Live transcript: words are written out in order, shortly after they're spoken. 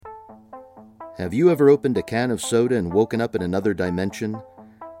Have you ever opened a can of soda and woken up in another dimension?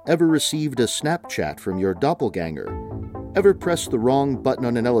 Ever received a Snapchat from your doppelganger? Ever pressed the wrong button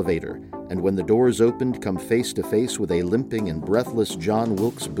on an elevator, and when the doors opened, come face to face with a limping and breathless John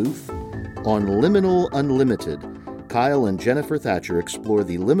Wilkes Booth? On Liminal Unlimited, Kyle and Jennifer Thatcher explore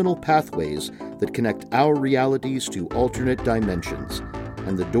the liminal pathways that connect our realities to alternate dimensions,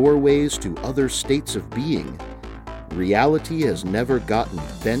 and the doorways to other states of being. Reality has never gotten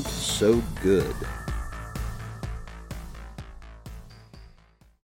bent so good.